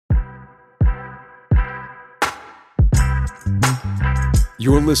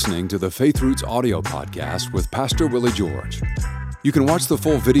You're listening to the Faith Roots audio podcast with Pastor Willie George. You can watch the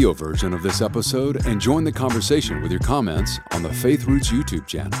full video version of this episode and join the conversation with your comments on the Faith Roots YouTube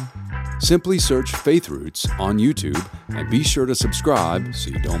channel. Simply search Faith Roots on YouTube and be sure to subscribe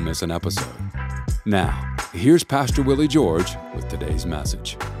so you don't miss an episode. Now, here's Pastor Willie George with today's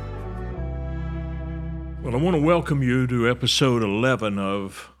message. Well, I want to welcome you to episode 11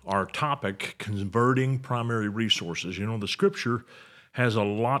 of our topic, Converting Primary Resources. You know, the Scripture has a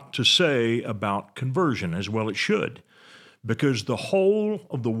lot to say about conversion, as well it should, because the whole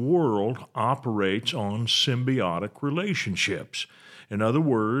of the world operates on symbiotic relationships. In other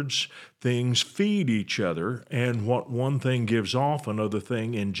words, things feed each other, and what one thing gives off, another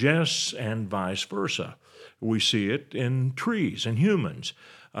thing ingests, and vice versa. We see it in trees and humans.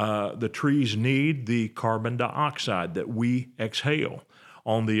 The trees need the carbon dioxide that we exhale.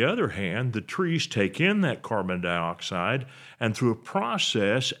 On the other hand, the trees take in that carbon dioxide and through a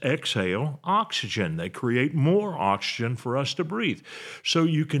process exhale oxygen. They create more oxygen for us to breathe. So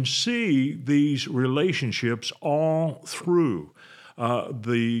you can see these relationships all through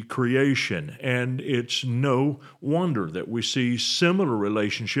the creation, and it's no wonder that we see similar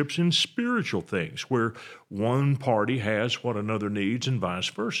relationships in spiritual things where one party has what another needs and vice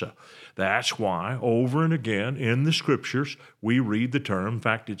versa. That's why over and again in the Scriptures we read the term, in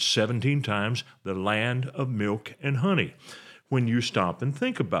fact it's 17 times, the land of milk and honey. When you stop and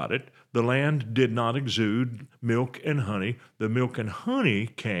think about it, the land did not exude milk and honey. The milk and honey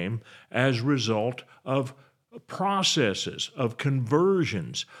came as a result of processes of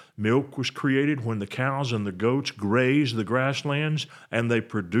conversions. Milk was created when the cows and the goats grazed the grasslands and they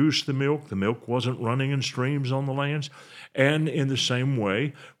produced the milk. The milk wasn't running in streams on the lands. And in the same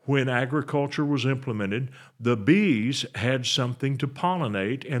way, when agriculture was implemented, the bees had something to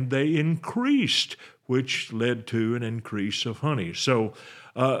pollinate and they increased, which led to an increase of honey. So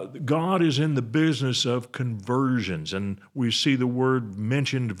God is in the business of conversions, and we see the word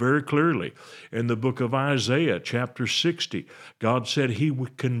mentioned very clearly in the book of Isaiah, chapter 60. God said he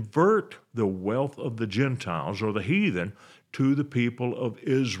would convert the wealth of the Gentiles or the heathen to the people of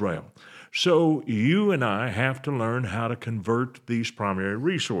Israel. So you and I have to learn how to convert these primary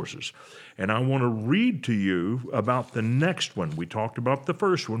resources. And I want to read to you about the next one. We talked about the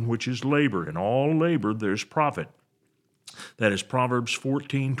first one, which is labor. In all labor, there's profit. That is Proverbs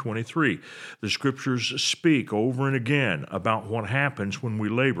 14:23. The Scriptures speak over and again about what happens when we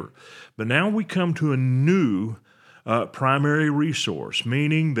labor. But now we come to a new primary resource,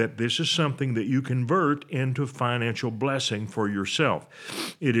 meaning that this is something that you convert into financial blessing for yourself.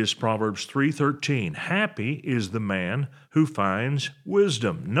 It is Proverbs 3:13. Happy is the man who finds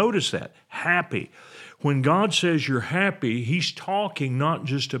wisdom. Notice that, happy. When God says you're happy, he's talking not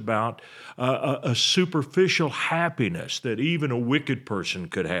just about a superficial happiness that even a wicked person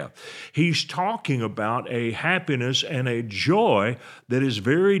could have. He's talking about a happiness and a joy that is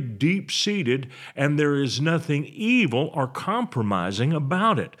very deep-seated, and there is nothing evil or compromising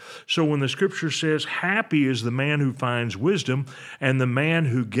about it. So when the Scripture says, happy is the man who finds wisdom, and the man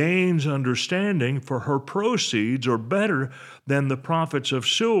who gains understanding, for her proceeds are better than the profits of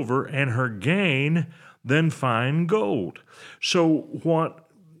silver, and her gain than fine gold. So what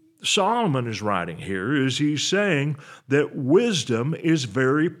Solomon is writing here is he's saying that wisdom is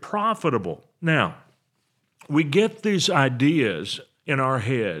very profitable. Now, we get these ideas in our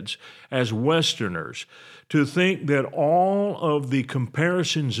heads as Westerners to think that all of the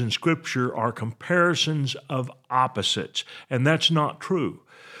comparisons in Scripture are comparisons of opposites, and that's not true.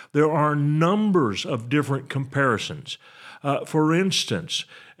 There are numbers of different comparisons. For instance,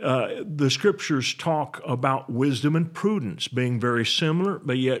 the Scriptures talk about wisdom and prudence being very similar,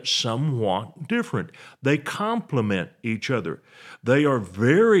 but yet somewhat different. They complement each other. They are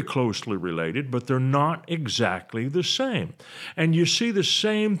very closely related, but they're not exactly the same. And you see the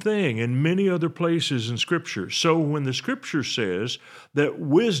same thing in many other places in Scripture. So when the Scripture says that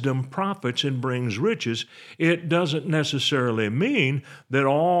wisdom profits and brings riches, it doesn't necessarily mean that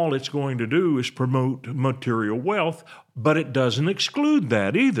all it's going to do is promote material wealth, but it doesn't exclude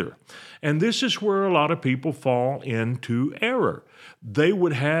that either. And this is where a lot of people fall into error. They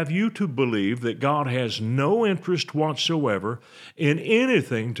would have you to believe that God has no interest whatsoever in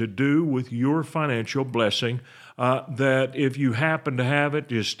anything to do with your financial blessing, that if you happen to have it,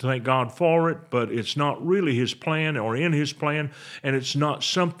 just thank God for it, but it's not really His plan or in His plan, and it's not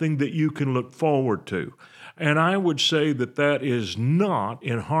something that you can look forward to. And I would say that that is not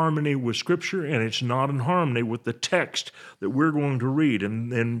in harmony with Scripture, and it's not in harmony with the text that we're going to read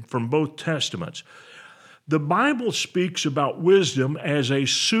and from both Testaments. The Bible speaks about wisdom as a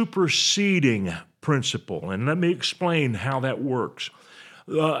superseding principle. And let me explain how that works.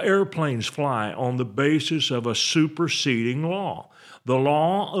 Airplanes fly on the basis of a superseding law. The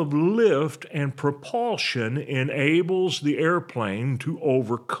law of lift and propulsion enables the airplane to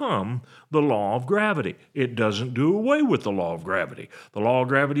overcome the law of gravity. It doesn't do away with the law of gravity. The law of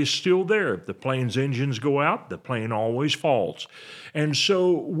gravity is still there. If the plane's engines go out, the plane always falls. And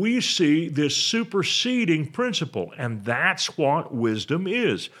so we see this superseding principle, and that's what wisdom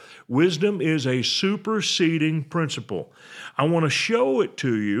is. Wisdom is a superseding principle. I want to show it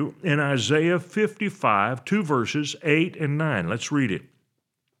to you in Isaiah 55, 2 verses 8 and 9. Let's read it.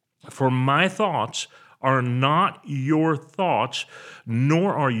 For my thoughts are not your thoughts,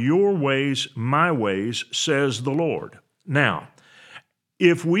 nor are your ways my ways, says the Lord. Now,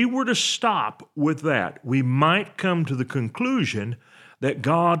 if we were to stop with that, we might come to the conclusion that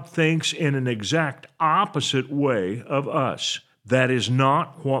God thinks in an exact opposite way of us. That is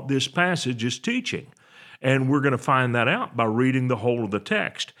not what this passage is teaching. And we're going to find that out by reading the whole of the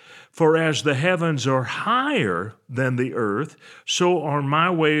text. For as the heavens are higher than the earth, so are my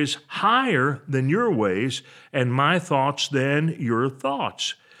ways higher than your ways, and my thoughts than your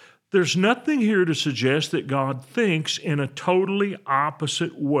thoughts. There's nothing here to suggest that God thinks in a totally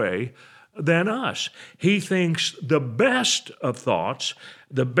opposite way than us. He thinks the best of thoughts,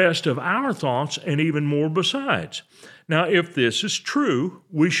 the best of our thoughts, and even more besides. Now, if this is true,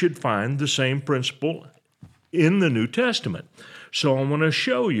 we should find the same principle in the New Testament. So I want to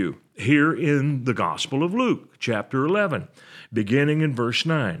show you here in the Gospel of Luke, chapter 11, beginning in verse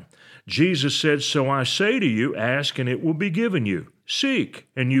 9. Jesus said, So I say to you, ask and it will be given you. Seek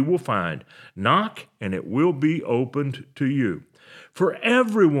and you will find. Knock and it will be opened to you. For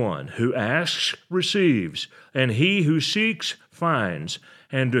everyone who asks receives, and he who seeks finds,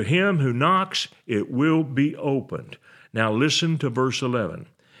 and to him who knocks it will be opened. Now listen to verse 11.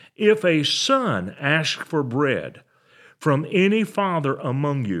 If a son asks for bread from any father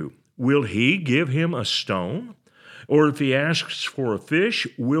among you, will he give him a stone? Or if he asks for a fish,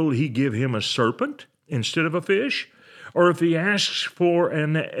 will he give him a serpent instead of a fish? Or if he asks for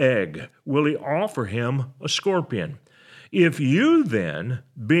an egg, will he offer him a scorpion? If you then,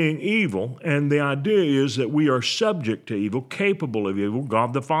 being evil, and the idea is that we are subject to evil, capable of evil,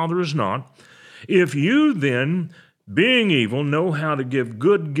 God the Father is not, if you then, being evil, know how to give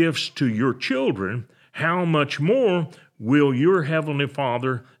good gifts to your children, how much more will your heavenly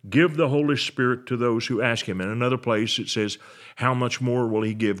Father give the Holy Spirit to those who ask him? In another place it says, how much more will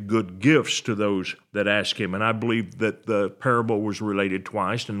he give good gifts to those that ask him? And I believe that the parable was related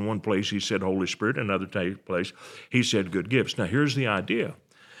twice. In one place he said Holy Spirit, in another place he said good gifts. Now here's the idea.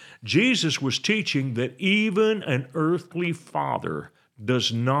 Jesus was teaching that even an earthly father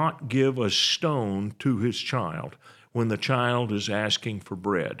does not give a stone to his child when the child is asking for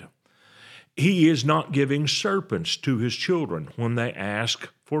bread. He is not giving serpents to his children when they ask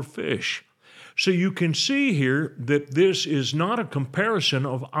for fish. So you can see here that this is not a comparison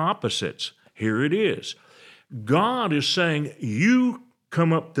of opposites. Here it is. God is saying, you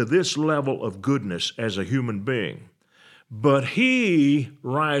come up to this level of goodness as a human being, but he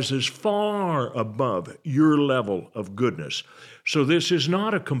rises far above your level of goodness. So this is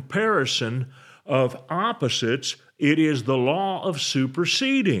not a comparison of opposites. It is the law of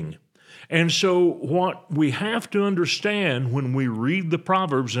superseding. And so what we have to understand when we read the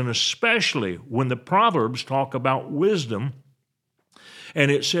Proverbs, and especially when the Proverbs talk about wisdom, and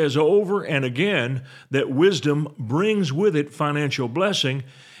it says over and again that wisdom brings with it financial blessing,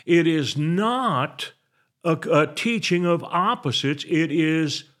 it is not a teaching of opposites. It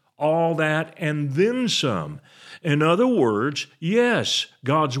is all that and then some. In other words, yes,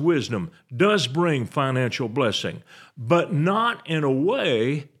 God's wisdom does bring financial blessing, but not in a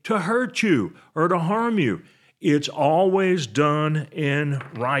way to hurt you or to harm you. It's always done in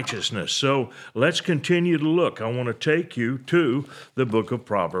righteousness. So let's continue to look. I want to take you to the book of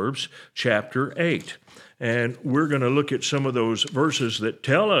Proverbs, chapter 8. And we're going to look at some of those verses that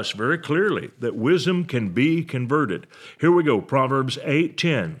tell us very clearly that wisdom can be converted. Here we go, Proverbs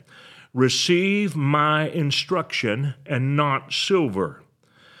 8:10. Receive my instruction and not silver,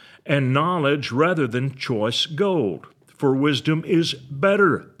 and knowledge rather than choice gold. For wisdom is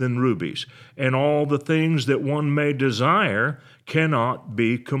better than rubies, and all the things that one may desire cannot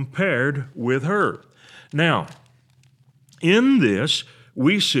be compared with her. Now, in this,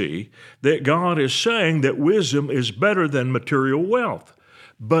 we see that God is saying that wisdom is better than material wealth.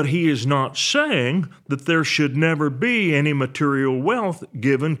 But he is not saying that there should never be any material wealth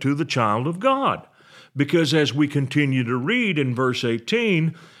given to the child of God. Because as we continue to read in verse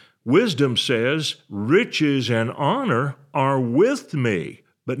 18, wisdom says, riches and honor are with me,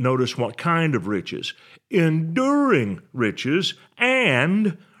 But notice what kind of riches: enduring riches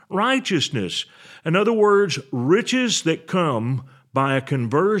and righteousness. In other words, riches that come by a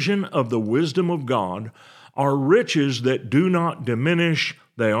conversion of the wisdom of God are riches that do not diminish,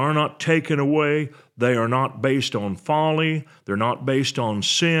 they are not taken away, they are not based on folly, they're not based on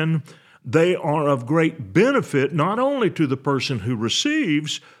sin. They are of great benefit not only to the person who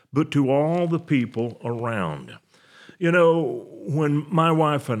receives, but to all the people around. You know, when my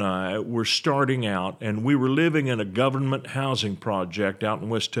wife and I were starting out and we were living in a government housing project out in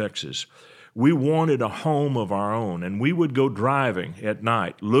West Texas, we wanted a home of our own, and we would go driving at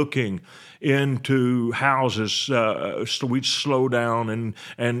night looking into houses. So we'd slow down,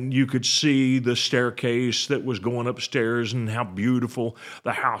 and you could see the staircase that was going upstairs and how beautiful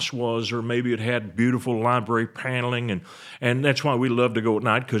the house was, or maybe it had beautiful library paneling, and that's why we loved to go at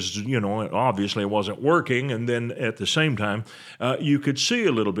night, because, you know, obviously it wasn't working, and then at the same time, you could see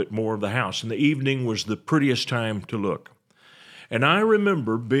a little bit more of the house, and the evening was the prettiest time to look. And I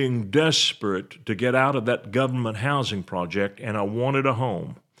remember being desperate to get out of that government housing project, and I wanted a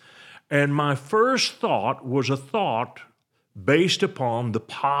home. And my first thought was a thought based upon the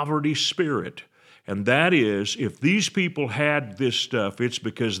poverty spirit. And that is, if these people had this stuff, it's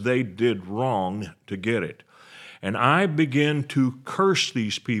because they did wrong to get it. And I began to curse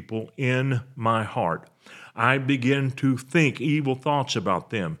these people in my heart. I began to think evil thoughts about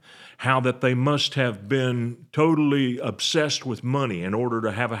them, how that they must have been totally obsessed with money in order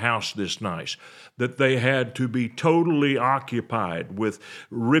to have a house this nice, that they had to be totally occupied with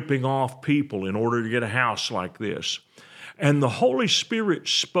ripping off people in order to get a house like this. And the Holy Spirit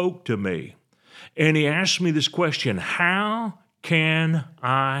spoke to me, and He asked me this question: how can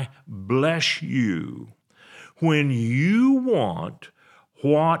I bless you when you want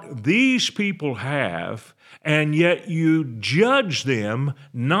what these people have, and yet you judge them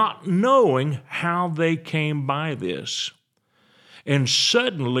not knowing how they came by this? And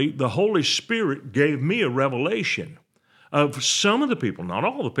suddenly the Holy Spirit gave me a revelation of some of the people, not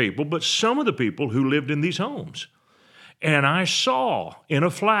all the people, but some of the people who lived in these homes. And I saw in a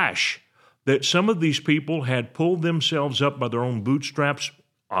flash that some of these people had pulled themselves up by their own bootstraps,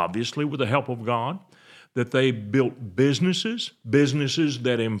 obviously with the help of God, that they built businesses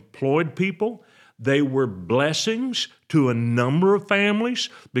that employed people. They were blessings to a number of families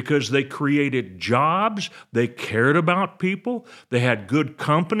because they created jobs. They cared about people. They had good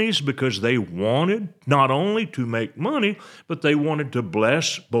companies because they wanted not only to make money, but they wanted to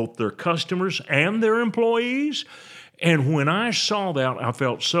bless both their customers and their employees. And when I saw that, I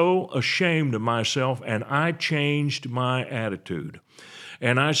felt so ashamed of myself, and I changed my attitude.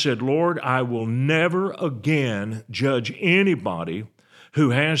 And I said, Lord, I will never again judge anybody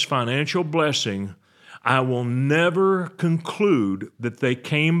who has financial blessing. I will never conclude that they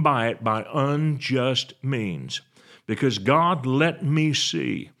came by it by unjust means, because God let me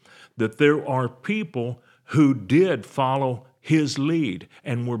see that there are people who did follow His lead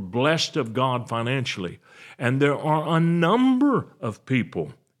and were blessed of God financially. And there are a number of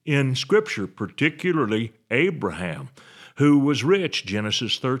people in Scripture, particularly Abraham, who was rich,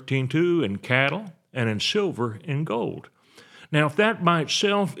 Genesis 13:2, in cattle and in silver and gold. Now, if that by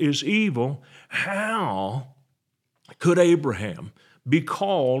itself is evil, how could Abraham be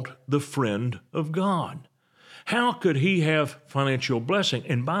called the friend of God? How could he have financial blessing?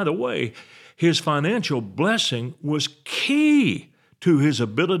 And by the way, his financial blessing was key to his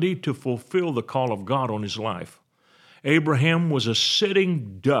ability to fulfill the call of God on his life. Abraham was a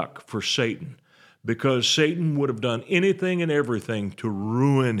sitting duck for Satan, because Satan would have done anything and everything to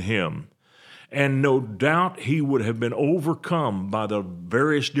ruin him. And no doubt he would have been overcome by the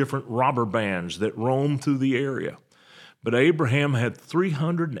various different robber bands that roamed through the area. But Abraham had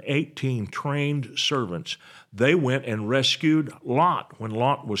 318 trained servants. They went and rescued Lot when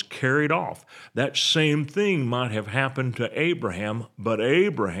Lot was carried off. That same thing might have happened to Abraham, but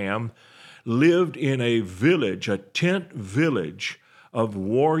Abraham lived in a village, a tent village of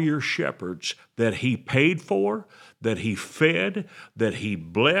warrior shepherds that he paid for, that he fed, that he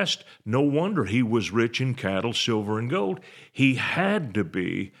blessed. No wonder he was rich in cattle, silver, and gold. He had to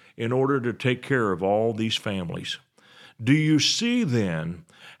be in order to take care of all these families. Do you see then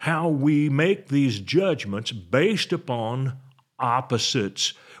how we make these judgments based upon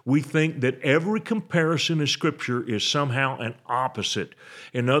opposites? We think that every comparison in Scripture is somehow an opposite.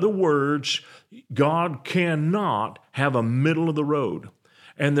 In other words, God cannot have a middle of the road.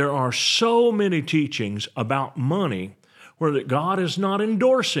 And there are so many teachings about money where that God is not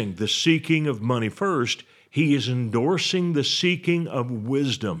endorsing the seeking of money first. He is endorsing the seeking of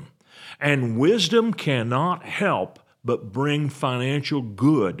wisdom. And wisdom cannot help but bring financial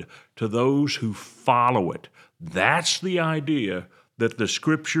good to those who follow it. That's the idea that the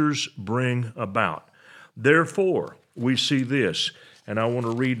Scriptures bring about. Therefore, we see this, and I want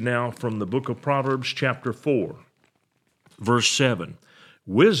to read now from the book of Proverbs chapter 4, verse 7.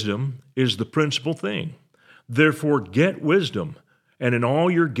 Wisdom is the principal thing. Therefore get wisdom, and in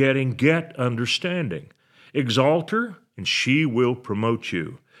all you're getting, get understanding. Exalt her, and she will promote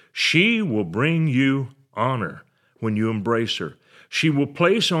you. She will bring you honor when you embrace her. She will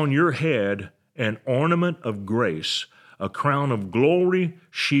place on your head an ornament of grace, a crown of glory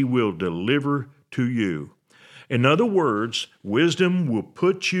she will deliver to you. In other words, wisdom will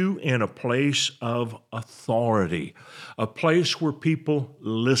put you in a place of authority, a place where people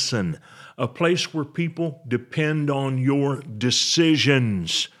listen, a place where people depend on your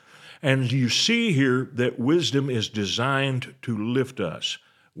decisions. And you see here that wisdom is designed to lift us.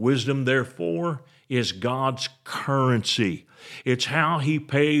 Wisdom, therefore, is God's currency. It's how He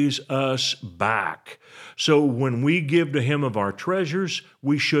pays us back. So when we give to Him of our treasures,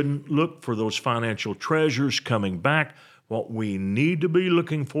 we shouldn't look for those financial treasures coming back. What we need to be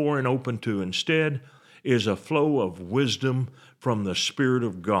looking for and open to instead is a flow of wisdom from the Spirit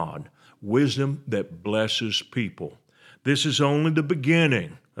of God, wisdom that blesses people. This is only the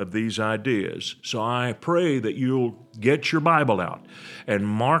beginning of these ideas. So I pray that you'll get your Bible out and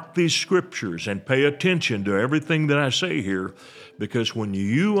mark these scriptures and pay attention to everything that I say here, because when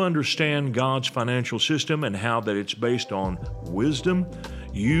you understand God's financial system and how that it's based on wisdom,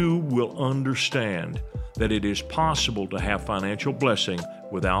 you will understand that it is possible to have financial blessing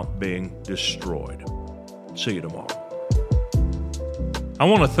without being destroyed. See you tomorrow. I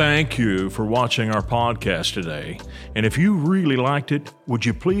want to thank you for watching our podcast today. And if you really liked it, would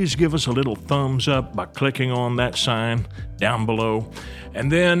you please give us a little thumbs up by clicking on that sign down below?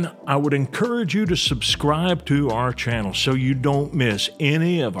 And then I would encourage you to subscribe to our channel so you don't miss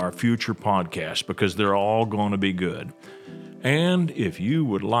any of our future podcasts, because they're all going to be good. And if you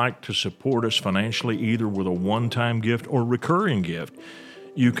would like to support us financially, either with a one-time gift or recurring gift,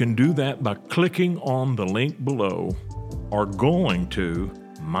 you can do that by clicking on the link below or going to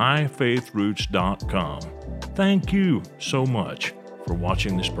myfaithroots.com. Thank you so much for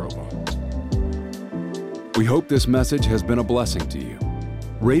watching this program. We hope this message has been a blessing to you.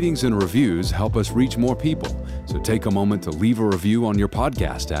 Ratings and reviews help us reach more people, so take a moment to leave a review on your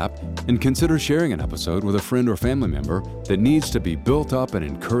podcast app and consider sharing an episode with a friend or family member that needs to be built up and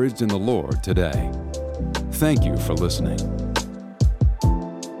encouraged in the Lord today. Thank you for listening.